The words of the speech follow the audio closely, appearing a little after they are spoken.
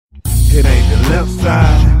It ain't the left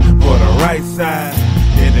side or the right side,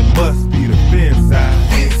 and it must be the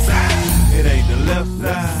FinSide. It ain't the left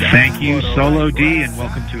side. Thank you, Solo D, and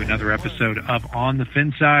welcome to another episode of On the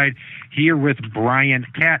FinSide. Here with Brian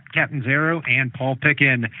Catanzaro and Paul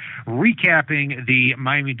Picken, recapping the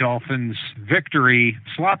Miami Dolphins victory,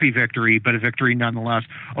 sloppy victory, but a victory nonetheless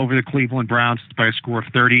over the Cleveland Browns by a score of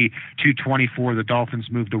 30-24. The Dolphins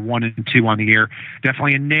moved to 1-2 on the year.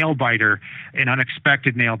 Definitely a nail biter, an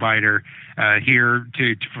unexpected nail biter here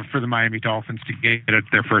for the Miami Dolphins to get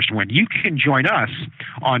their first win. You can join us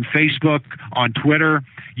on Facebook, on Twitter.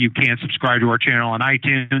 You can subscribe to our channel on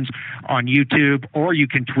iTunes, on YouTube, or you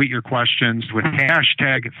can tweet your questions with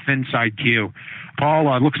hashtag FinSideQ.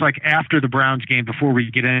 Paul, looks like after the Browns game, before we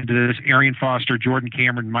get into this, Arian Foster, Jordan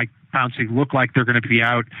Cameron, Mike Pouncey look like they're going to be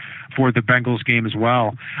out for the Bengals game as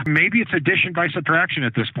well. Maybe it's addition by subtraction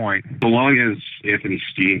at this point. So long as Anthony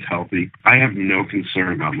Steen's healthy, I have no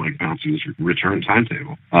concern about Mike Pouncey's return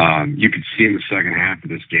timetable. You could see in the second half of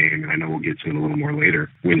this game, and I know we'll get to it a little more later,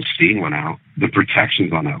 when Steen went out, the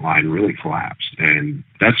protections on that line really collapsed. And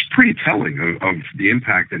that's pretty telling of the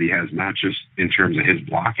impact that he has, not just in terms of his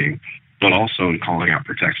blocking, but also in calling out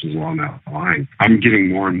protections along that line. I'm getting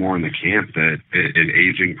more and more in the camp that an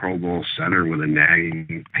aging Pro Bowl center with a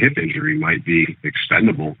nagging hip injury might be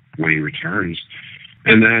expendable when he returns.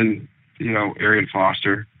 And then, Arian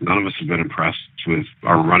Foster, none of us have been impressed with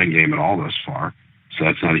our running game at all thus far. So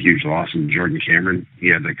that's not a huge loss. And Jordan Cameron, he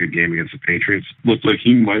had that good game against the Patriots. Looked like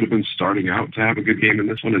he might have been starting out to have a good game in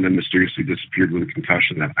this one, and then mysteriously disappeared with a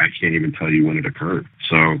concussion that I can't even tell you when it occurred.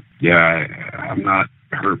 So, yeah, I'm not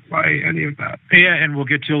hurt by any of that. Yeah, and we'll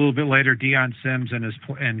get to a little bit later. Deion Sims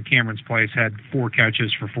in Cameron's place had 4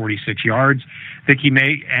 catches for 46 yards. I think he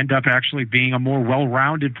may end up actually being a more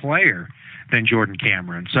well-rounded player than Jordan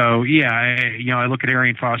Cameron. So, yeah, I look at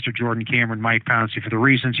Arian Foster, Jordan Cameron, Mike Pouncey for the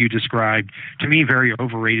reasons you described. To me, very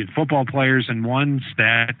overrated football players, and ones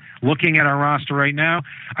that, looking at our roster right now,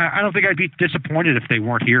 I don't think I'd be disappointed if they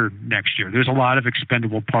weren't here next year. There's a lot of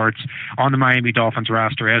expendable parts on the Miami Dolphins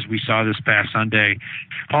roster, as we saw this past Sunday.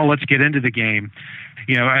 Paul, let's get into the game.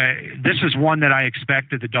 This is one that I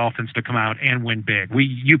expected the Dolphins to come out and win big.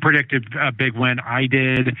 You predicted a big win. I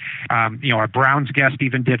did. Our Browns guest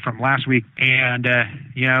even did from last week. And,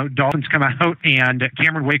 Dolphins come out, and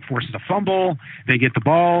Cameron Wake forces a fumble. They get the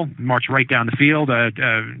ball, march right down the field, a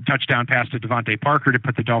touchdown pass to Devontae Parker to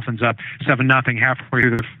put the Dolphins up 7-0 halfway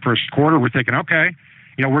through the first quarter. We're thinking, okay,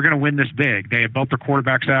 we're going to win this big. They had both their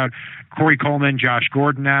quarterbacks out. Corey Coleman, Josh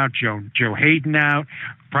Gordon out, Joe Hayden out,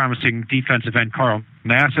 promising defensive end Carl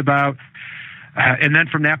Nass out. And then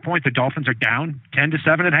from that point, the Dolphins are down 10-7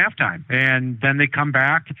 at halftime. And then they come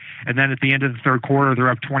back. And then at the end of the third quarter, they're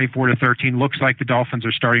up 24-13. Looks like the Dolphins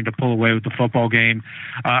are starting to pull away with the football game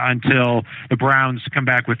until the Browns come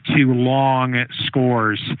back with 2 long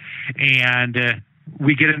scores. And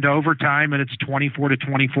we get into overtime, and it's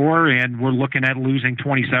 24-24, and we're looking at losing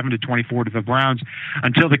 27-24 to the Browns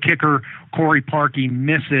until the kicker, Corey Parkey,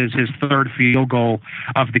 misses his 3rd field goal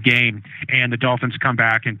of the game, and the Dolphins come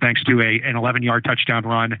back, and thanks to an 11-yard touchdown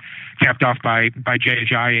run capped off by Jay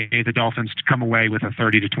Ajayi, the Dolphins come away with a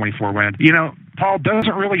 30-24 win. Paul,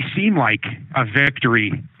 doesn't really seem like a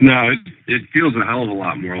victory. No, it feels a hell of a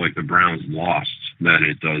lot more like the Browns lost than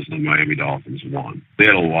it does the Miami Dolphins won. They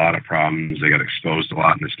had a lot of problems. They got exposed a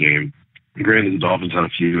lot in this game. Granted, the Dolphins had a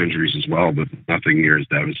few injuries as well, but nothing near as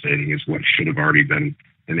devastating as what should have already been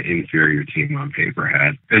an inferior team on paper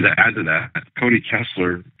had. And to add to that, Cody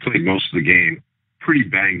Kessler played most of the game pretty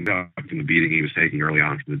banged up from the beating he was taking early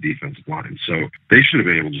on from the defensive line. So they should have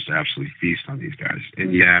been able to just absolutely feast on these guys.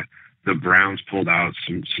 And yeah, the Browns pulled out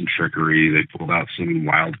some trickery. They pulled out some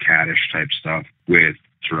wildcatish type stuff with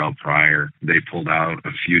Terrell Pryor. They pulled out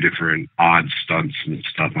a few different odd stunts and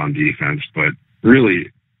stuff on defense, but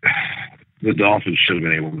really, the Dolphins should have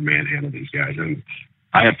been able to manhandle these guys. And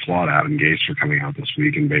I applaud Adam Gase for coming out this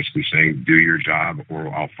week and basically saying, do your job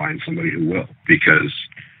or I'll find somebody who will, because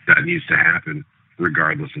that needs to happen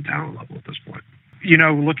regardless of talent level at this point.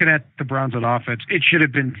 Looking at the Browns at offense, it should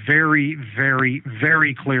have been very, very,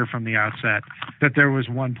 very clear from the outset that there was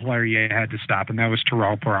one player you had to stop, and that was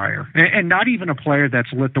Terrell Pryor. And not even a player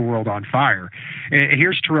that's lit the world on fire.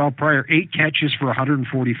 Here's Terrell Pryor, 8 catches for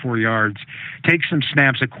 144 yards, takes some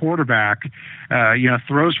snaps at quarterback,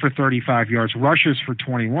 throws for 35 yards, rushes for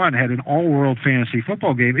 21, had an all-world fantasy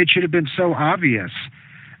football game. It should have been so obvious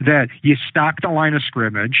that you stock the line of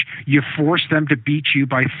scrimmage, you force them to beat you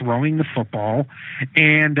by throwing the football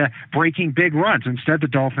and breaking big runs. Instead, the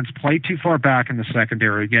Dolphins played too far back in the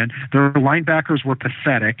secondary again. Their linebackers were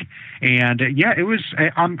pathetic. And, it was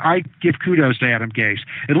I give kudos to Adam Gase.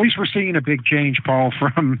 At least we're seeing a big change, Paul,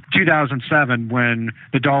 from 2007 when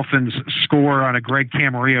the Dolphins score on a Greg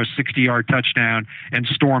Camarillo 60-yard touchdown and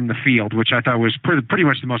storm the field, which I thought was pretty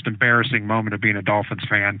much the most embarrassing moment of being a Dolphins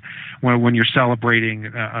fan when you're celebrating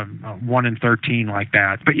 1-13 like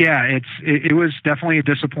that. But yeah, it was definitely a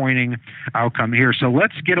disappointing outcome here. So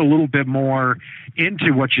let's get a little bit more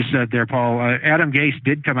into what you said there, Paul. Adam Gase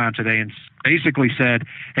did come out today and basically said,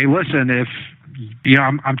 "Hey, listen, if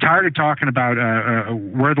I'm tired of talking about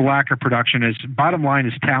where the lack of production is. Bottom line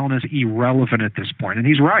is talent is irrelevant at this point," and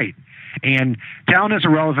he's right. And talent is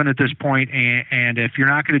irrelevant at this point, and if you're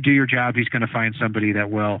not going to do your job, he's going to find somebody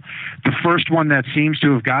that will. The first one that seems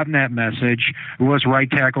to have gotten that message was right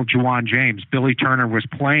tackle Juwan James. Billy Turner was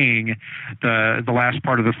playing the last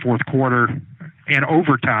part of the fourth quarter and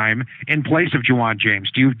overtime in place of Juwan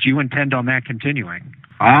James. Do you intend on that continuing?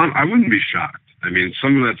 I wouldn't be shocked. I mean,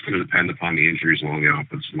 some of that's going to depend upon the injuries along the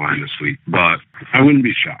offensive line this week, but I wouldn't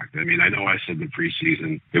be shocked. I mean, I know I said in the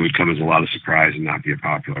preseason it would come as a lot of surprise and not be a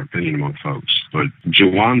popular opinion among folks, but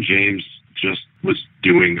Juwan James just was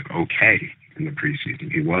doing okay in the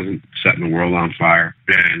preseason. He wasn't setting the world on fire,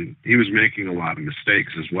 and he was making a lot of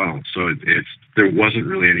mistakes as well. So there wasn't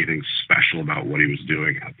really anything special about what he was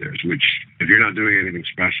doing out there, which if you're not doing anything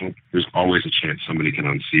special, there's always a chance somebody can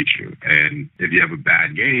unseat you. And if you have a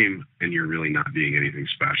bad game and you're really not being anything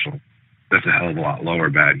special, that's a hell of a lot lower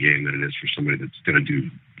bad game than it is for somebody that's going to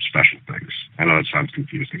do special things. I know that sounds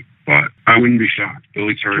confusing, but I wouldn't be shocked.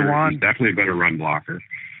 Billy Turner is definitely a better run blocker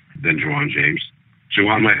than Juwan James.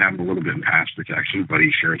 Juwan might have a little bit in pass protection, but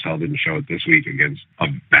he sure as hell didn't show it this week against a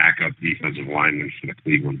backup defensive lineman for the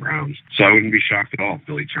Cleveland Browns. So I wouldn't be shocked at all if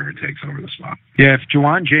Billy Turner takes over the spot. Yeah, if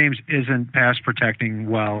Juwan James isn't pass protecting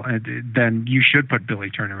well, then you should put Billy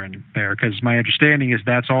Turner in there, because my understanding is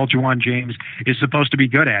that's all Juwan James is supposed to be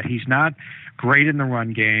good at. He's not great in the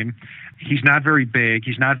run game. He's not very big.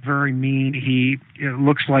 He's not very mean. He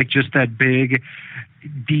looks like just that big,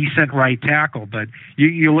 decent right tackle. But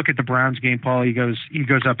you look at the Browns game, Paul, he goes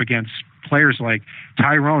up against players like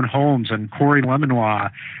Tyrone Holmes and Corey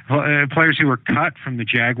Lemanois, players who were cut from the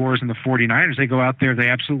Jaguars and the 49ers. They go out there, they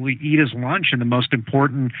absolutely eat his lunch in the most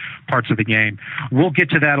important parts of the game. We'll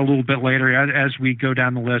get to that a little bit later as we go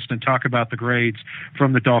down the list and talk about the grades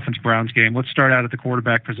from the Dolphins-Browns game. Let's start out at the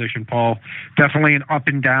quarterback position, Paul. Definitely an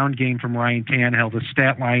up-and-down game from Ryan Tannehill. The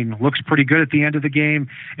stat line looks pretty good at the end of the game,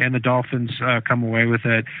 and the Dolphins come away with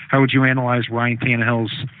it. How would you analyze Ryan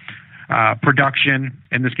Tannehill's production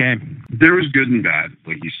in this game? There was good and bad.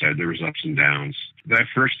 Like you said, there was ups and downs. That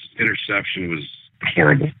first interception was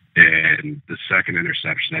horrible. And the second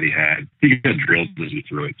interception that he got drilled as he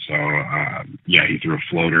threw it. So, he threw a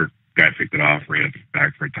floater. Guy picked it off, ran it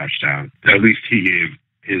back for a touchdown. At least he gave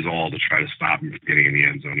his all to try to stop him from getting in the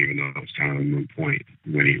end zone, even though that was kind of a moot point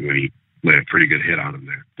when he laid a pretty good hit on him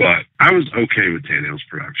there. But I was okay with Tannehill's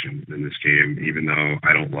production in this game, even though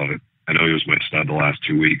I don't love it. I know he was my stud the last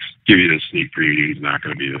 2 weeks. Give you the sneak preview. He's not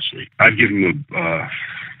going to be this week. I'd give him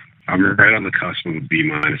I'm right on the cusp of a B-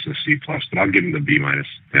 and a C+, but I'll give him the B-.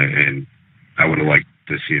 And I would have liked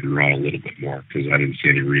to see him run a little bit more because I didn't see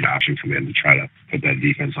any read option from him to try to put that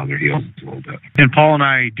defense on their heels a little bit. And Paul and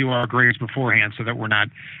I do our grades beforehand so that we're not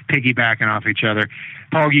piggybacking off each other.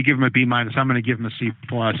 Paul, you give him a B-. I'm going to give him a C+.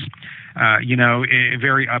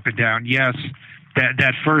 Very up and down. Yes.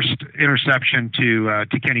 That first interception to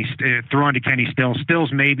Kenny, thrown to Kenny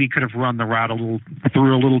Stills maybe could have run the route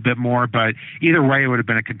through a little bit more, but either way it would have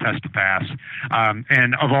been a contested pass.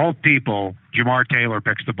 And of all people, Jamar Taylor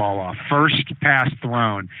picks the ball off. First pass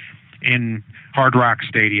thrown in Hard Rock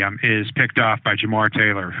Stadium is picked off by Jamar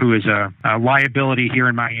Taylor, who is a liability here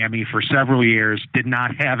in Miami for several years, did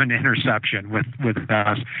not have an interception with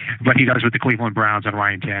us, but he does with the Cleveland Browns on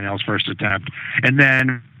Ryan Tannehill's first attempt. And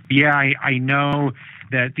then I know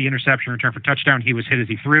that the interception return for touchdown, he was hit as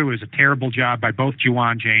he threw. It was a terrible job by both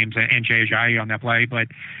Juwan James and Jay Ajayi on that play, but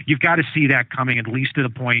you've got to see that coming at least to the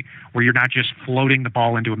point where you're not just floating the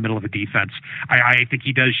ball into the middle of a defense. I think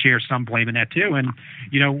he does share some blame in that too. And,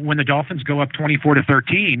 when the Dolphins go up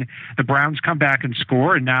 24-13, the Browns come back and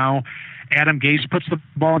score, and now Adam Gase puts the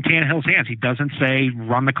ball in Tannehill's hands. He doesn't say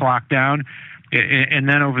run the clock down. And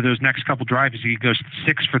then over those next couple drives, he goes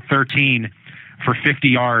 6 for 13 for 50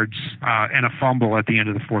 yards and a fumble at the end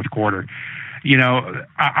of the fourth quarter.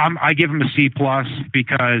 I give him a C+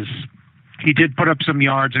 because He did put up some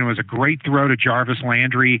yards, and it was a great throw to Jarvis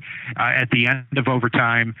Landry at the end of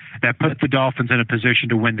overtime that put the Dolphins in a position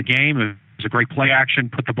to win the game. It was a great play action,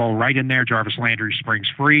 put the ball right in there. Jarvis Landry springs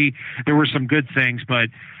free. There were some good things, but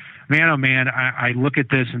man, oh man, I look at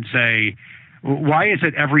this and say, why is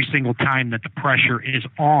it every single time that the pressure is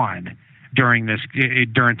on during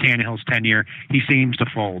Tannehill's tenure, he seems to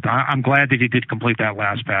fold? I'm glad that he did complete that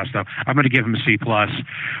last pass, though. I'm going to give him a C+.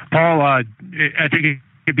 Paul, I think it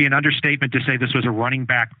could be an understatement to say this was a running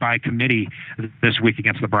back by committee this week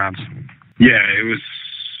against the Browns. Yeah, it was.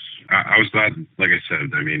 I was glad, like I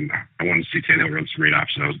said, I mean, I wanted to see Tannehill run some read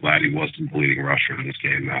option. I was glad he wasn't the leading rusher in this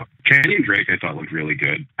game, though. Kenyon Drake, I thought, looked really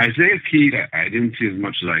good. Isaiah Pete, I didn't see as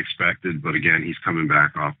much as I expected, but again, he's coming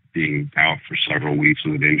back off being out for several weeks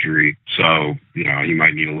with an injury. So, you know, he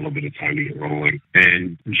might need a little bit of time to get rolling.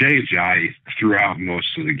 And Jay Ajayi, throughout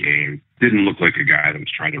most of the game, didn't look like a guy that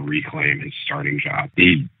was trying to reclaim his starting job.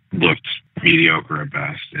 He looked mediocre at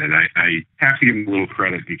best. And I have to give him a little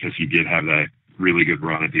credit because he did have that really good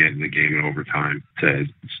run at the end of the game in overtime to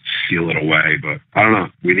seal it away. But I don't know.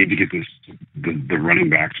 We need to get the running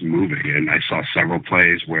backs moving. And I saw several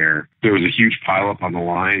plays where there was a huge pileup on the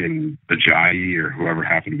line and Ajayi or whoever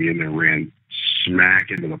happened to be in there ran smack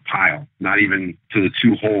into the pile, not even to the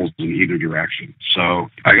two holes in either direction. So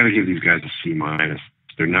I got to give these guys a C-.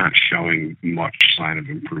 They're not showing much sign of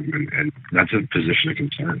improvement, and that's a position of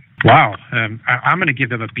concern. Wow. I'm going to give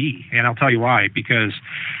them a B, and I'll tell you why. Because,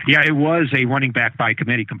 yeah, it was a running back by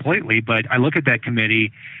committee completely, but I look at that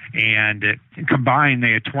committee, and combined,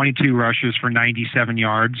 they had 22 rushes for 97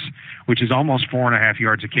 yards, which is almost 4.5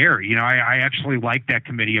 yards a carry. You know, I actually like that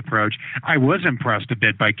committee approach. I was impressed a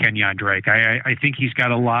bit by Kenyon Drake. I think he's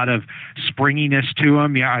got a lot of springiness to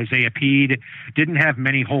him. Yeah, Isaiah Pede didn't have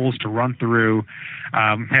many holes to run through.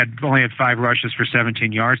 Only had 5 rushes for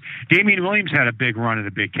 17 yards. Damian Williams had a big run and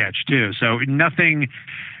a big catch too. So nothing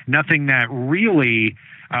that really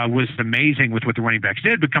was amazing with what the running backs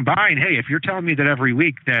did. But combined, hey, if you're telling me that every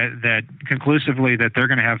week that conclusively that they're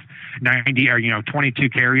going to have 22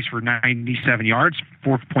 carries for 97 yards,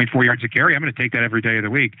 4.4 yards a carry, I'm going to take that every day of the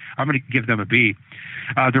week. I'm going to give them a B.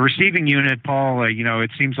 The receiving unit, Paul,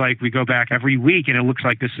 it seems like we go back every week, and it looks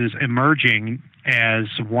like this is emerging as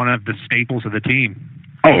one of the staples of the team.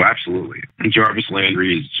 Oh, absolutely. And Jarvis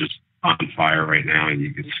Landry is just on fire right now, and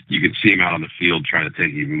you could see him out on the field trying to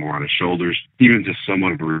take even more on his shoulders, even to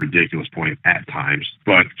somewhat of a ridiculous point at times.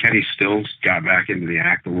 But Kenny Stills got back into the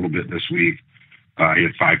act a little bit this week. He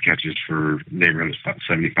had 5 catches for neighborhood of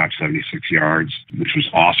 75, 76 yards, which was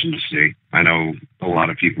awesome to see. I know a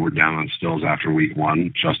lot of people were down on Stills after week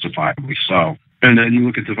 1, justifiably so. And then you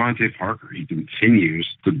look at Devontae Parker. He continues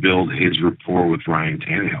to build his rapport with Ryan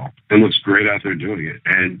Tannehill and looks great out there doing it.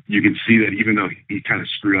 And you can see that even though he kind of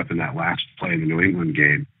screwed up in that last play in the New England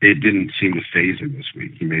game, it didn't seem to faze him this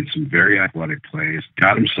week. He made some very athletic plays,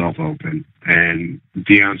 got himself open, and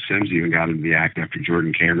Deion Sims even got into the act after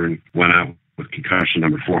Jordan Cameron went out with concussion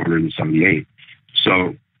number 478.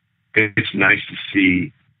 So it's nice to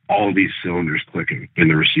see all of these cylinders clicking in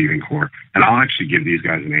the receiving corps. And I'll actually give these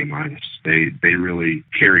guys an A-. They really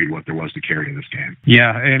carried what there was to carry in this game.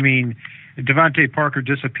 Yeah, I mean, Devontae Parker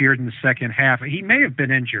disappeared in the second half. He may have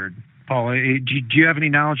been injured. Paul, do you have any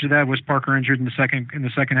knowledge of that? Was Parker injured in the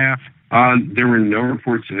second half? There were no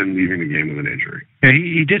reports of him leaving the game with an injury. Yeah,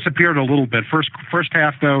 he disappeared a little bit. First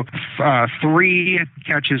half, though, 3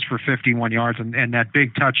 catches for 51 yards and that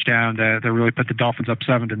big touchdown that really put the Dolphins up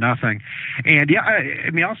 7-0. And yeah, I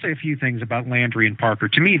mean, I'll say a few things about Landry and Parker.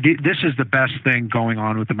 To me, this is the best thing going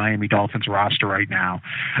on with the Miami Dolphins roster right now.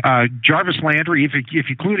 Jarvis Landry, if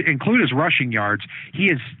you include his rushing yards, he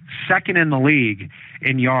is second in the league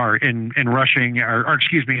in rushing, or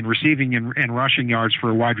excuse me, in receiving and rushing yards for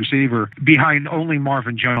a wide receiver, behind only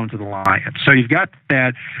Marvin Jones of the Lions. So you've got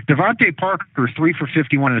that. Devontae Parker, 3 for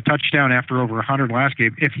 51 and a touchdown after over 100 last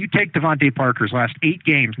game. If you take Devontae Parker's last 8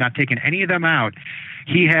 games, not taking any of them out,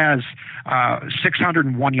 he has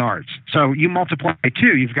 601 yards. So you multiply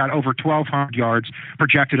 2, you've got over 1,200 yards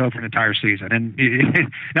projected over an entire season. And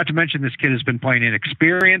not to mention this kid has been playing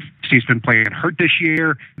inexperienced. He's been playing hurt this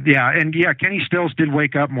year. Yeah, and yeah, Kenny Stills did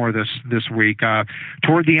wake up more this week.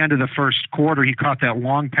 Toward the end of the first quarter, he caught that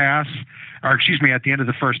long pass. Or excuse me, at the end of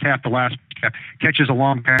the first half, the last catches a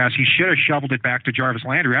long pass. He should have shoveled it back to Jarvis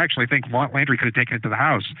Landry. I actually think Landry could have taken it to the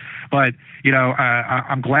house. But,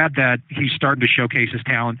 I'm glad that he's starting to showcase his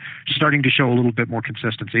talent, starting to show a little bit more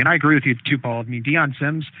consistency. And I agree with you too, Paul. I mean, Deion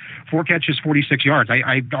Sims, 4 catches, 46 yards.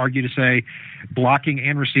 I'd argue to say, blocking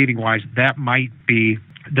and receiving-wise, that might be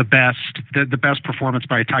the best performance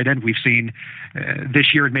by a tight end we've seen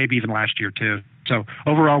this year and maybe even last year too. So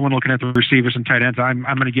overall, when looking at the receivers and tight ends, I'm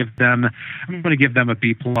going to give them a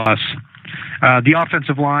B+. The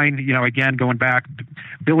offensive line, again, going back,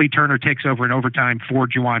 Billy Turner takes over in overtime for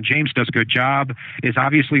Juwan James, does a good job, is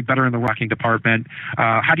obviously better in the rushing department.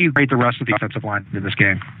 How do you grade the rest of the offensive line in this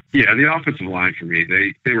game? Yeah, the offensive line for me,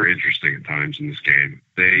 they were interesting at times in this game.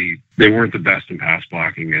 They weren't the best in pass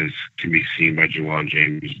blocking, as can be seen by Juwan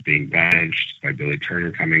James being benched, by Billy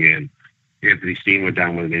Turner coming in. Anthony Steen went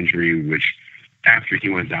down with an injury, which after he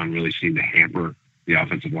went down really seemed to hamper the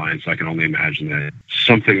offensive line. So I can only imagine that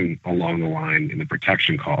something along the line in the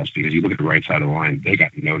protection calls, because you look at the right side of the line, they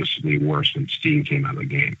got noticeably worse when Steen came out of the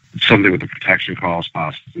game. Something with the protection calls,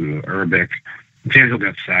 possibly Urbic. Tannehill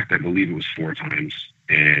got sacked, I believe it was 4 times,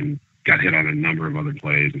 and got hit on a number of other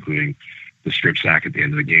plays, including the strip sack at the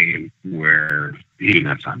end of the game where he didn't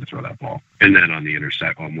have time to throw that ball. And then on one of the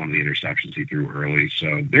interceptions he threw early.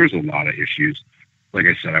 So there's a lot of issues. Like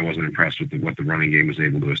I said, I wasn't impressed with what the running game was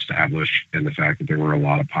able to establish, and the fact that there were a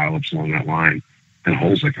lot of pileups along that line and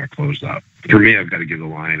holes that got closed up. For me, I've got to give the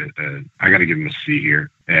line I got to give him a C here,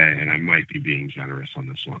 and I might be being generous on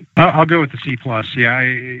this one. I'll go with the C+. Yeah,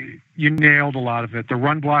 you nailed a lot of it. The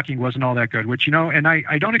run blocking wasn't all that good, which, and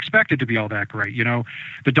I don't expect it to be all that great.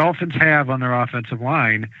 The Dolphins have on their offensive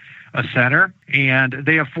line a center, and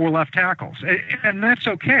they have 4 left tackles. And that's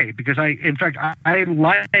okay, because I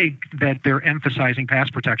like that they're emphasizing pass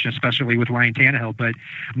protection, especially with Ryan Tannehill. But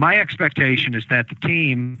my expectation is that the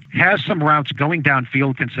team has some routes going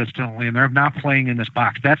downfield consistently, and they're not playing in this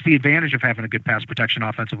box. That's the advantage of having a good pass protection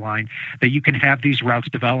offensive line, that you can have these routes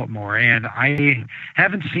develop more. And I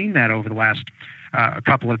haven't seen that over the last a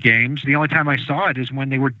couple of games. The only time I saw it is when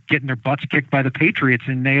they were getting their butts kicked by the Patriots,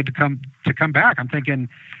 and they had to come back. I'm thinking,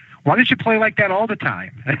 why didn't you play like that all the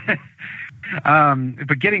time?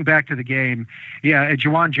 But getting back to the game, yeah,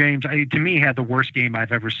 Juwan James, to me, had the worst game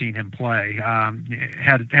I've ever seen him play.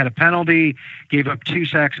 Had a penalty, gave up 2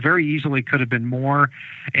 sacks, very easily could have been more,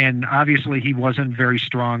 and obviously he wasn't very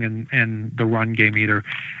strong in the run game either.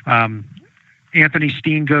 Anthony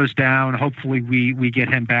Steen goes down. Hopefully we get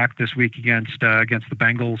him back this week against the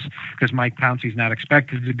Bengals, because Mike Pouncey's not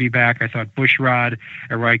expected to be back. I thought Bushrod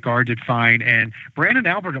at right guard did fine, and Brandon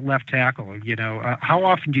Albert at left tackle. How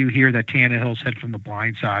often do you hear that Tannehill's hit from the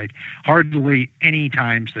blind side? Hardly any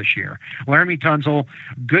times this year. Laramie Tunsil,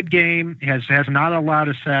 good game, has not allowed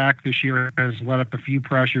a sack this year, has let up a few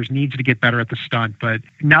pressures, needs to get better at the stunt, but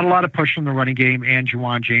not a lot of push from the running game. And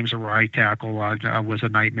Juwan James at right tackle was a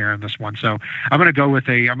nightmare in this one. So I'm going to go with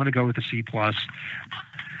a C+.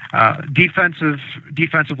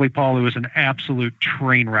 Defensively, Paul, it was an absolute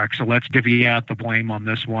train wreck. So let's divvy out the blame on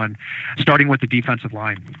this one, starting with the defensive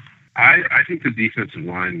line. I think the defensive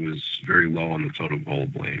line was very low on the totem pole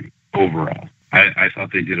of blame overall. I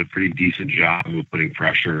thought they did a pretty decent job of putting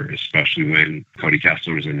pressure, especially when Cody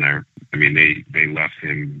Kessler was in there. I mean, they left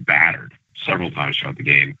him battered several times throughout the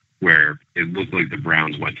game, where it looked like the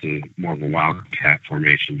Browns went to more of a wildcat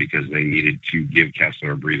formation because they needed to give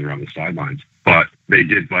Kessler a breather on the sidelines. But they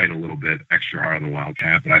did bite a little bit extra hard on the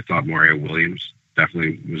wildcat. But I thought Mario Williams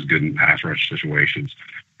definitely was good in pass rush situations,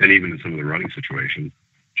 and even in some of the running situations.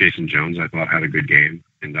 Jason Jones, I thought, had a good game.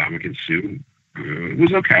 And Ndamukong Suh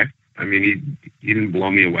was okay. I mean, he didn't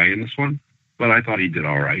blow me away in this one, but I thought he did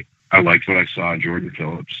all right. I liked what I saw. Jordan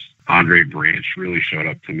Phillips. Andre Branch really showed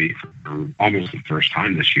up to me for almost the first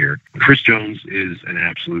time this year. Chris Jones is an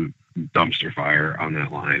absolute dumpster fire on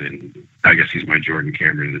that line, and I guess he's my Jordan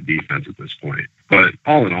Cameron in the defense at this point. But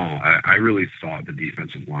all in all, I really thought the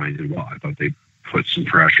defensive line did well. I thought they put some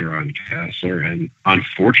pressure on Kessler, and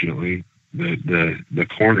unfortunately, the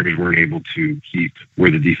corners weren't able to keep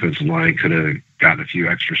where the defensive line could have gotten a few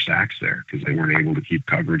extra sacks there, because they weren't able to keep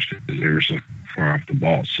coverage because they were so far off the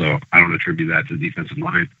ball. So I don't attribute that to the defensive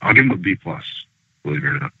line. I'll give them a B+, believe it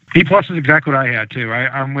or not. B+ is exactly what I had too.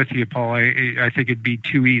 I'm with you, Paul. I think it'd be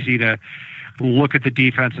too easy to look at the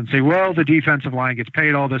defense and say, well, the defensive line gets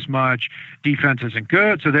paid all this much, defense isn't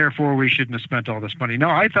good, so therefore we shouldn't have spent all this money. No,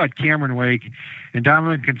 I thought Cameron Wake and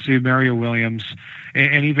Ndamukong Suh, Mario Williams,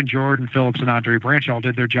 and even Jordan Phillips and Andre Branch all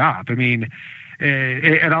did their job. I mean,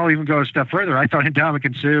 and I'll even go a step further. I thought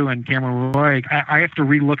Ndamukong Suh and Cameron Wake, I have to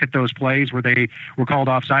relook at those plays where they were called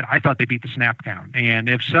offside. I thought they beat the snap count. And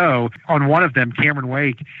if so, on one of them, Cameron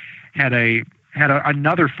Wake had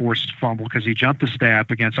another forced fumble because he jumped the snap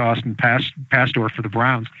against Austin Pastor for the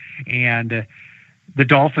Browns, and the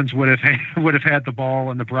Dolphins would have had the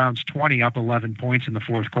ball in the Browns 20, up 11 points in the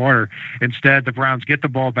fourth quarter. Instead, the Browns get the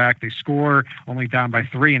ball back, they score, only down by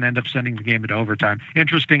 3, and end up sending the game into overtime.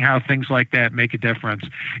 Interesting how things like that make a difference.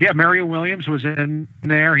 Yeah, Mario Williams was in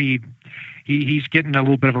there. He he's getting a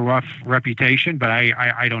little bit of a rough reputation, but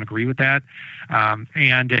I don't agree with that.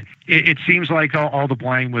 And it seems like all the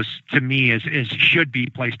blame was, to me, is should be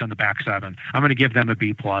placed on the back seven. I'm going to give them a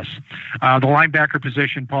B+. The linebacker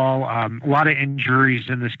position, Paul, a lot of injuries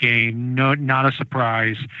in this game. No, not a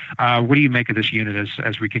surprise. What do you make of this unit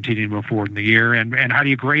as we continue to move forward in the year, and how do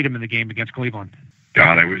you grade them in the game against Cleveland?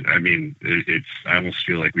 God, I almost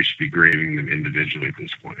feel like we should be grading them individually at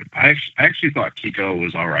this point. I actually thought Kiko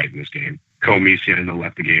was all right in this game. Comisiano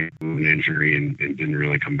left the game with an injury and didn't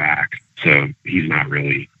really come back, so he's not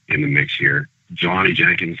really in the mix here. Jelani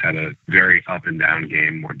Jenkins had a very up and down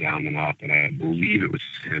game, more down than up, and I believe it was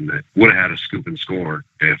him that would have had a scoop and score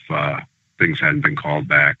if things hadn't been called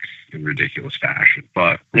back in ridiculous fashion.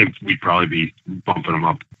 But we'd probably be bumping him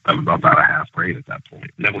up about a half grade at that point.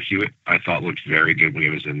 Neville Hewitt, I thought, looked very good when he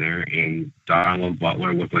was in there, and Donald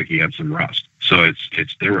Butler looked like he had some rust. So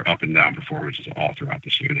there were up and down performances all throughout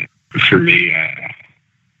this unit. For me,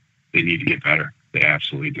 they need to get better. They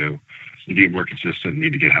absolutely do. They need to be more consistent,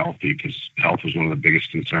 need to get healthy, because health was one of the biggest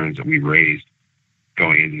concerns that we raised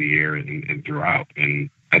going into the year and throughout. And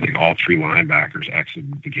I think all three linebackers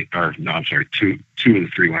exited the game. Two of the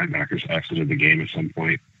three linebackers exited the game at some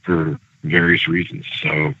point for various reasons.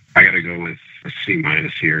 So I got to go with a C-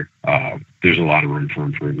 here. There's a lot of room for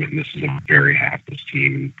improvement, and this is a very hapless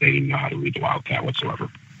team, and they didn't know how to read the Wildcat whatsoever.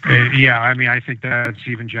 Yeah, I think that's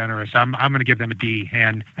even generous. I'm going to give them a D.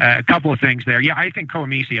 And a couple of things there. Yeah, I think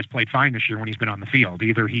Koemisi has played fine this year when he's been on the field.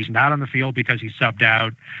 Either he's not on the field because he's subbed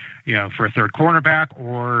out, for a third cornerback,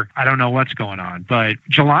 or I don't know what's going on. But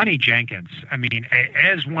Jelani Jenkins,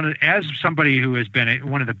 as somebody who has been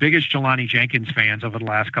one of the biggest Jelani Jenkins fans over the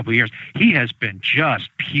last couple of years, he has been just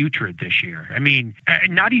putrid this year.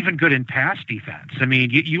 Not even good in pass defense.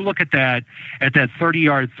 You look at that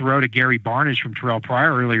 30-yard throw to Gary Barnidge from Terrell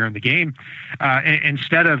Pryor earlier in the game.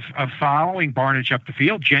 Instead of following Barnidge up the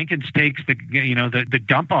field, Jenkins takes the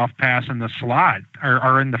dump off pass in the slot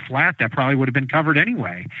or in the flat that probably would have been covered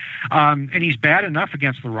anyway. And he's bad enough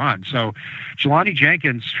against the run. So Jelani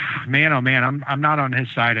Jenkins, man, oh man, I'm not on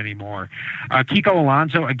his side anymore. Kiko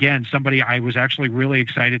Alonso, again, somebody I was actually really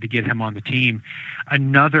excited to get him on the team.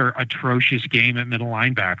 Another atrocious game at middle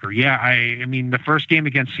linebacker. Yeah, the first game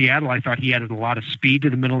against Seattle, I thought he added a lot of speed to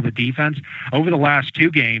the middle of the defense. Over the last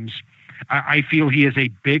two games, I feel he is a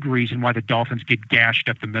big reason why the Dolphins get gashed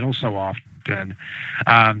up the middle so often.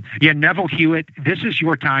 Neville Hewitt, this is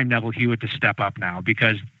your time, Neville Hewitt, to step up now,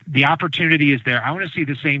 because the opportunity is there. I want to see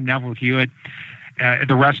the same Neville Hewitt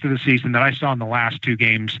the rest of the season that I saw in the last two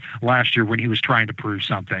games last year when he was trying to prove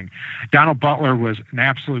something. Donald Butler was an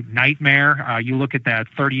absolute nightmare. You look at that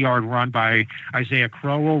 30-yard run by Isaiah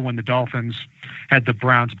Crowell when the Dolphins had the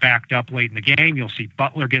Browns backed up late in the game. You'll see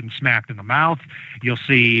Butler getting smacked in the mouth. You'll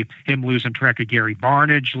see him losing track of Gary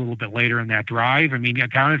Barnidge a little bit later in that drive. He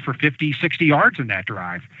accounted for 50, 60 yards in that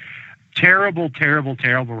drive. Terrible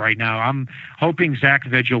right now. I'm hoping Zach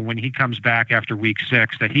Vigil, when he comes back after week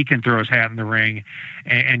 6, that he can throw his hat in the ring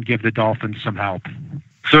and give the Dolphins some help.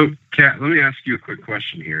 So, Kat, let me ask you a quick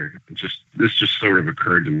question here. This just sort of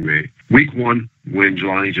occurred to me. Week 1, when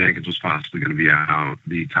Jelani Jenkins was possibly going to be out,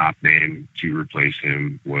 the top name to replace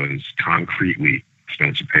him was concretely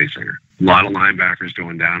Spencer Paysinger. A lot of linebackers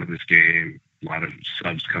going down in this game, a lot of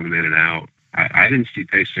subs coming in and out. I didn't see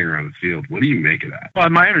Paysinger on the field. What do you make of that? Well,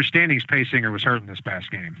 my understanding is Paysinger was hurt in this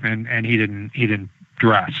past game, and he didn't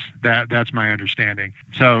dress. That's my understanding.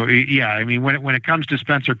 So yeah, when it comes to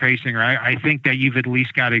Spencer Paysinger, I think that you've at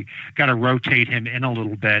least got to rotate him in a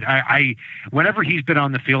little bit. Whenever he's been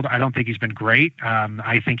on the field, I don't think he's been great.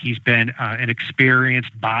 I think he's been an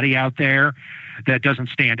experienced body out there that doesn't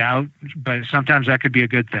stand out, but sometimes that could be a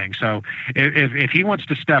good thing. So if he wants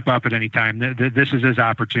to step up at any time, this is his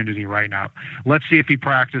opportunity right now. Let's see if he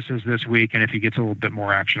practices this week and if he gets a little bit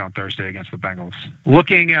more action on Thursday against the Bengals.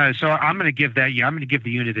 So I'm going to give that. I'm going to give the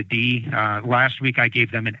unit a D. Last week I gave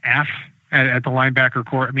them an F at the linebacker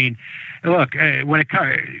core. Look,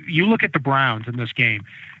 you look at the Browns in this game,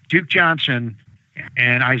 Duke Johnson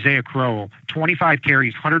and Isaiah Crowell, 25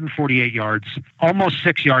 carries, 148 yards, almost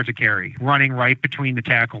 6 yards a carry, running right between the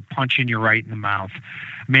tackle, punching you right in the mouth.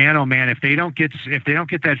 Man, oh man, if they don't get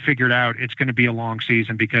that figured out, it's going to be a long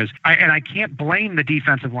season, because I can't blame the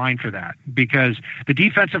defensive line for that, because the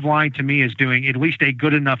defensive line to me is doing at least a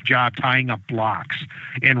good enough job tying up blocks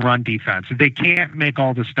in run defense. They can't make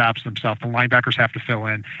all the stops themselves. The linebackers have to fill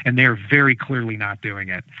in, and they're very clearly not doing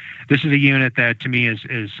it. This is a unit that to me is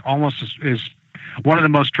one of the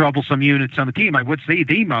most troublesome units on the team. I would say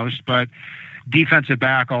the most, but defensive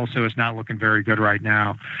back also is not looking very good right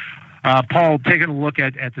now. Paul, taking a look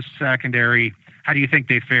at the secondary, how do you think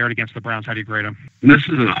they fared against the Browns? How do you grade them? This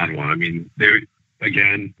is an odd one. I mean,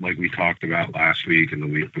 again, like we talked about last week and the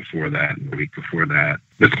week before that and the week before that,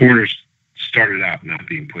 the corners started out not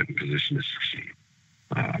being put in position to succeed.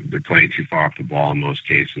 They're playing too far off the ball in most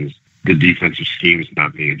cases. The defensive scheme is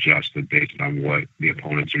not being adjusted based on what the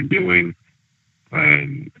opponents are doing.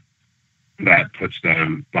 And that puts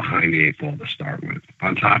them behind the eight ball to start with.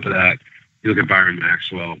 On top of that, you look at Byron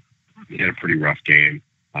Maxwell. He had a pretty rough game.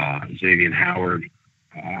 Xavier Howard,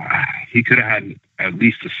 he could have had at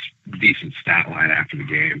least a decent stat line after the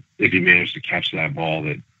game if he managed to catch that ball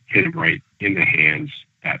that hit him right in the hands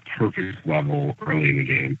at perfect level early in the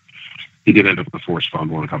game. He did end up with a forced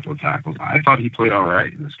fumble and a couple of tackles. I thought he played all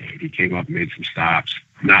right in this game. He came up and made some stops.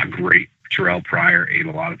 Not great. Terrell Pryor ate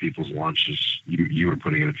a lot of people's lunches. You were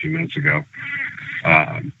putting in a few minutes ago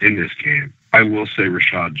in this game. I will say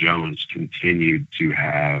Rashad Jones continued to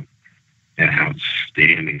have an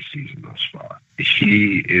outstanding season thus far.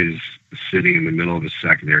 He is sitting in the middle of the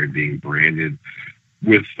secondary being branded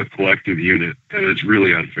with the collective unit, and it's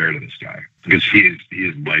really unfair to this guy because he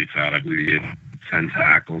is lights out. I believe he had 10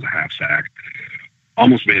 tackles, a half sack,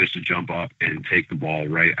 almost managed to jump up and take the ball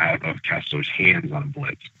right out of Kessler's hands on a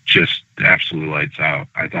blitz. Just absolutely lights out.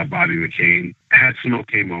 I thought Bobby McCain had some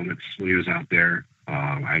okay moments when he was out there.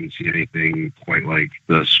 I haven't seen anything quite like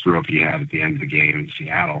the screw-up he had at the end of the game in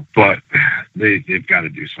Seattle. But they've got to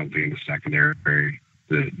do something in the secondary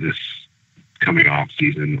this coming off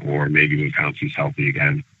season, or maybe when Pouncey's healthy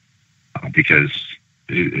again, because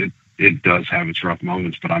it does have its rough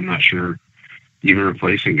moments, but I'm not sure even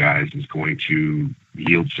replacing guys is going to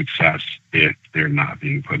yield success if they're not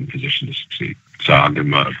being put in position to succeed. So I'll give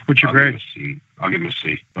them a C. I'll give them a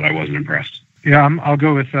C, but I wasn't impressed. Yeah, I'll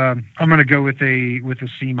go with. I'm going to go with a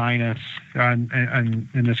C minus in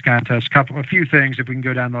this contest. A few things if we can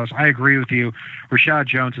go down those. I agree with you. Rashad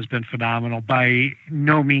Jones has been phenomenal. By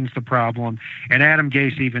no means the problem. And Adam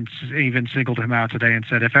Gase even singled him out today and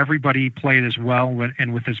said if everybody played as well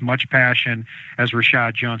and with as much passion as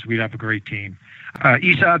Rashad Jones, we'd have a great team.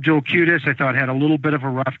 Isa Abdul-Qudus, I thought, had a little bit of a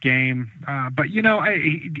rough game, but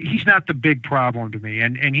he's not the big problem to me,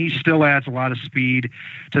 and he still adds a lot of speed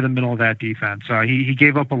to the middle of that defense. He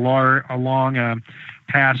gave up a long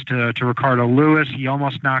pass to Ricardo Lewis. He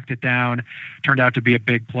almost knocked it down. Turned out to be a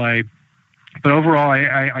big play. But overall,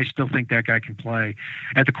 I still think that guy can play.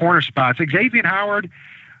 At the corner spots, Xavier Howard,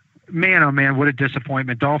 man, oh man, what a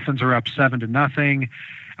disappointment. Dolphins are up 7-0.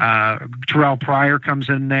 Terrell Pryor comes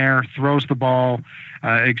in there, throws the ball.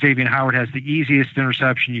 Xavier Howard has the easiest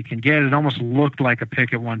interception you can get. It almost looked like a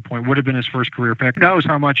pick at one point. Would have been his first career pick. Who knows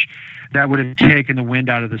how much that would have taken the wind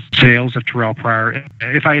out of the sails of Terrell Pryor.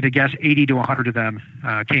 If I had to guess, 80 to 100 of them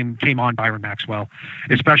came on Byron Maxwell,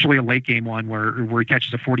 especially a late game one where he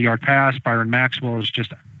catches a 40-yard pass. Byron Maxwell is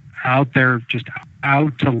just out there, just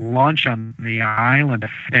out to lunch on the island,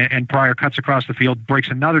 and Pryor cuts across the field, breaks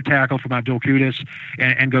another tackle from Abdul-Qudus,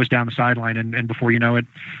 and goes down the sideline. And before you know it,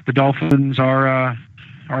 the Dolphins are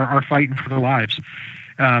fighting for their lives.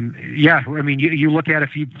 Yeah, I mean, you look at a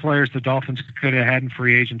few players the Dolphins could have had in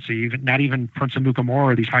free agency, not even Prince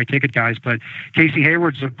Amukamara, these high-ticket guys, but Casey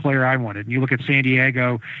Hayward's a player I wanted. And you look at San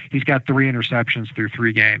Diego, he's got 3 interceptions through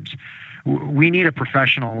 3 games. We need a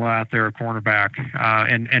professional out there, a cornerback,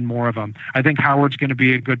 and more of them. I think Howard's going to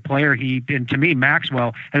be a good player. And to me,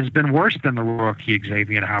 Maxwell has been worse than the rookie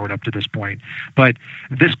Xavier Howard up to this point. But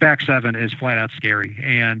this back 7 is flat out scary,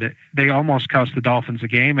 and they almost cost the Dolphins a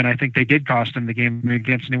game, and I think they did cost them the game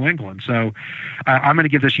against New England. So I'm going to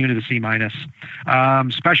give this unit a C minus.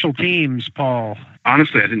 Special teams, Paul.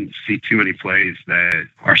 Honestly, I didn't see too many plays that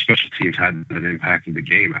our special teams had that impacted the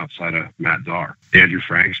game outside of Matt Darr. Andrew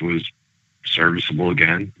Franks was serviceable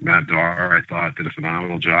again. Matt Darr, I thought, did a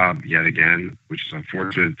phenomenal job yet again, which is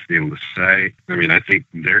unfortunate to be able to say. I mean, I think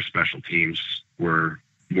their special teams were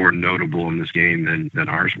more notable in this game than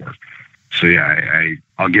ours were. So, yeah,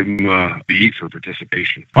 I'll give them a B for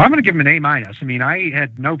participation. Well, I'm going to give them an A minus. I mean, I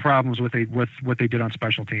had no problems with what they did on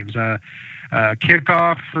special teams.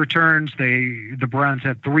 Kickoff returns, the Browns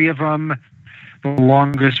had 3 of them. The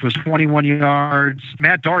longest was 21 yards.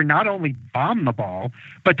 Matt Darr not only bombed the ball,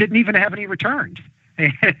 but didn't even have any returned.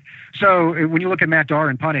 So when you look at Matt Darr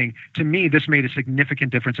and punting, to me, this made a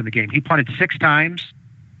significant difference in the game. He punted 6 times,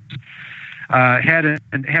 had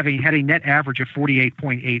a net average of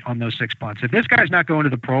 48.8 on those 6 punts. If this guy's not going to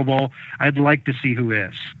the Pro Bowl, I'd like to see who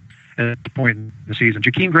is. at the point in the season.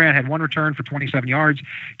 Jakeem Grant had 1 return for 27 yards.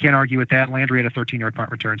 Can't argue with that. Landry had a 13-yard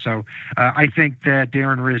punt return. So I think that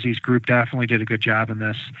Darren Rizzi's group definitely did a good job in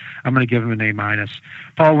this. I'm going to give him an A-.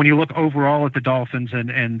 Paul, when you look overall at the Dolphins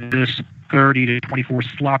and this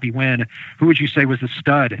 30-24 sloppy win, who would you say was the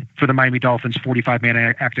stud for the Miami Dolphins 45-man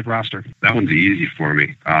active roster? That one's easy for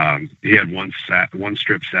me. He had one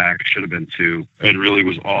strip sack, should have been 2, and really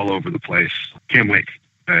was all over the place. Cam Wake.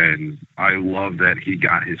 And I love that he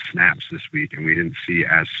got his snaps this week, and we didn't see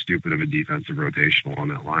as stupid of a defensive rotational on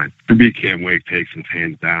that line. To be Cam Wake takes his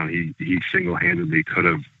hands down. He single-handedly could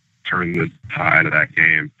have turned the tide of that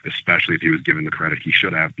game, especially if he was given the credit he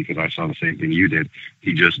should have, because I saw the same thing you did.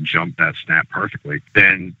 He just jumped that snap perfectly.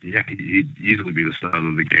 Then, yeah, he'd easily be the stud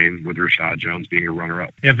of the game with Rashad Jones being a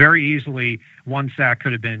runner-up. Yeah, very easily. 1 sack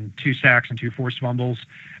could have been 2 sacks and 2 forced fumbles.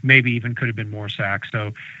 Maybe even could have been more sacks.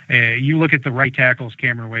 So you look at the right tackles,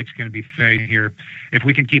 Cameron Wake's going to be fading here. If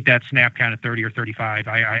we can keep that snap count at 30 or 35,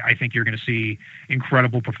 I think you're going to see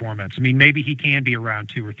incredible performance. I mean, maybe he can be around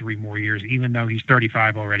 2 or 3 more years, even though he's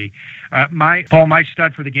 35 already. My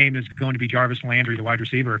stud for the game is going to be Jarvis Landry, the wide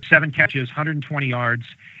receiver. 7 catches, 120 yards,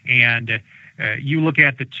 and you look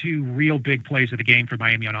at the 2 real big plays of the game for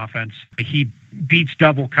Miami on offense. He beats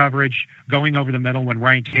double coverage, going over the middle when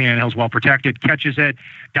Ryan Tannehill's well protected, catches it,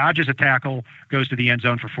 dodges a tackle, goes to the end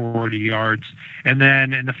zone for 40 yards. And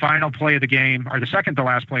then in the final play of the game, or the second to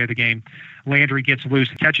last play of the game, Landry gets loose,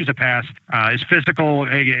 catches a pass, is physical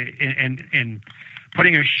and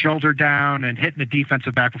putting his shoulder down and hitting the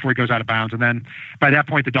defensive back before he goes out of bounds. And then by that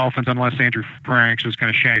point, the Dolphins, unless Andrew Franks was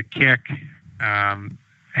going to shank a kick,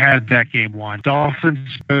 had that game won. Dolphins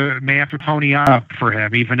may have to pony up for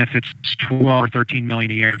him, even if it's $12 or $13 million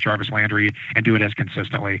a year, Jarvis Landry, and do it as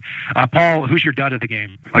consistently. Paul, who's your dud of the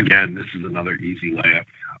game? Again, this is another easy layup.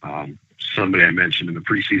 Somebody I mentioned in the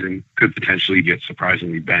preseason could potentially get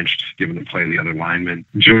surprisingly benched given the play of the other lineman.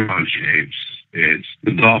 Juwan James.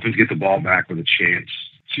 The Dolphins get the ball back with a chance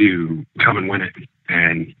to come and win it.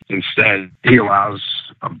 And instead, he allows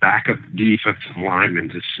a backup defensive lineman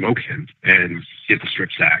to smoke him and get the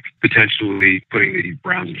strip sack, potentially putting the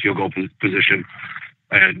Browns in field goal position.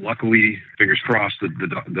 And luckily, fingers crossed,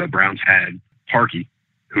 the Browns had Parkey,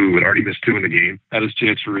 who had already missed 2 in the game, had his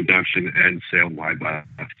chance for redemption and sailed wide left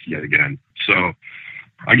yet again. So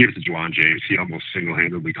I give it to Juwan James. He almost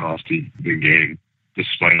single-handedly cost the game,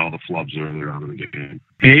 despite all the flubs earlier on in the game.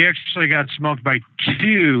 He actually got smoked by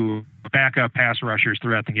 2 backup pass rushers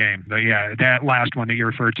throughout the game. But yeah, that last one that you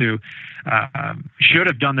referred to should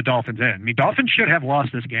have done the Dolphins in. I mean, Dolphins should have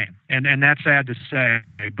lost this game, and that's sad to say.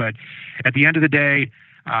 But at the end of the day,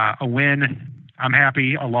 a win, I'm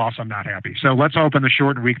happy. A loss, I'm not happy. So let's hope in the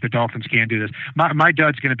shortened week the Dolphins can do this. My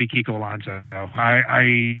dud's going to be Kiko Alonso.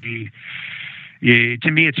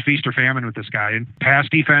 To me, it's feast or famine with this guy. In pass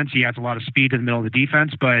defense, he has a lot of speed in the middle of the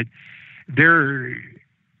defense, but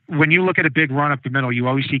when you look at a big run up the middle, you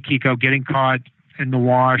always see Kiko getting caught in the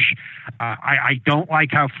wash. I don't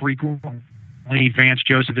like how frequently Vance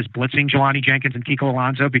Joseph is blitzing Jelani Jenkins and Kiko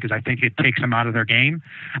Alonso, because I think it takes them out of their game.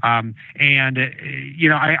 I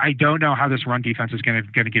don't know how this run defense is going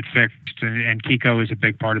to get fixed, and Kiko is a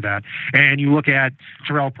big part of that. And you look at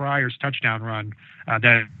Terrell Pryor's touchdown run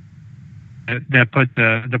that put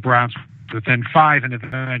the Browns within 5 and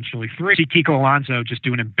eventually 3. See Kiko Alonso just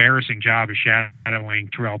do an embarrassing job of shadowing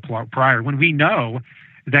Terrell Pryor when we know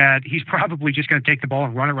that he's probably just going to take the ball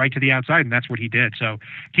and run it right to the outside, and that's what he did. So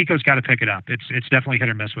Kiko's got to pick it up. It's definitely hit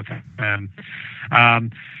or miss with him.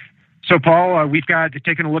 So, Paul, we've got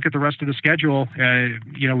taking a look at the rest of the schedule.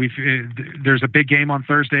 There's a big game on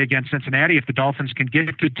Thursday against Cincinnati. If the Dolphins can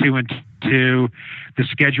get to 2-2, the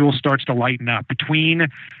schedule starts to lighten up.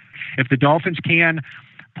 If the Dolphins can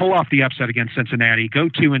pull off the upset against Cincinnati, go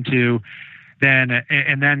 2-2,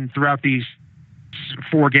 then throughout these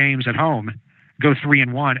 4 games at home, go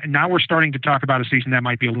 3-1. And now we're starting to talk about a season that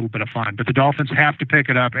might be a little bit of fun. But the Dolphins have to pick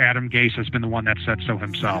it up. Adam Gase has been the one that said so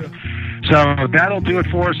himself. So that'll do it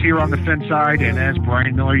for us here on the FinSide. And as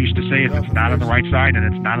Brian Miller used to say, if it's not on the right side and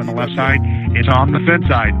it's not on the left side, it's on the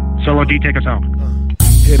FinSide. Solo D, take us home.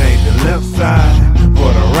 It ain't the left side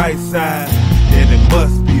or the right side, then it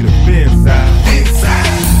must be the FinSide.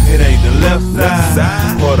 It ain't the left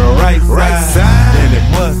side or the right side, then it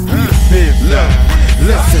must be the FinSide.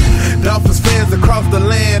 Listen, Dolphins fans across the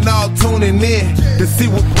land all tuning in to see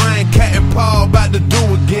what Brian, Cat, and Paul about to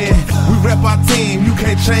do again. We rep our team, you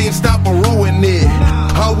can't change, stop, or ruin it.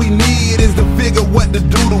 All we need is to figure what to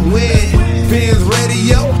do to win. Fins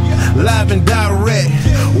Radio, live and direct.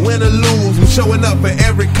 Win or lose, we're showing up for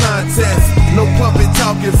every contest. No puppet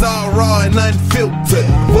talk, it's all raw and unfiltered.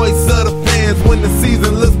 Voice of the fans when the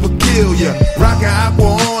season looks peculiar. Rockin'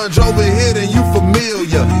 aqua orange over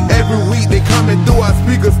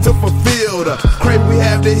to fulfill. The crave we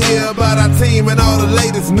have to hear about our team and all the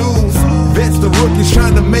latest news. Vets the rookies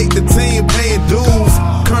trying to make the team, paying dues.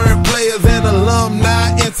 Current players and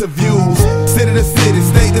alumni interviews. City to city,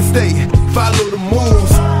 state to state, follow the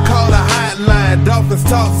moves. Call the hotline, Dolphins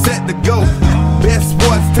talk set to go. Best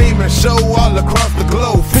sports team and show all across the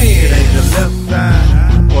globe. It ain't the left side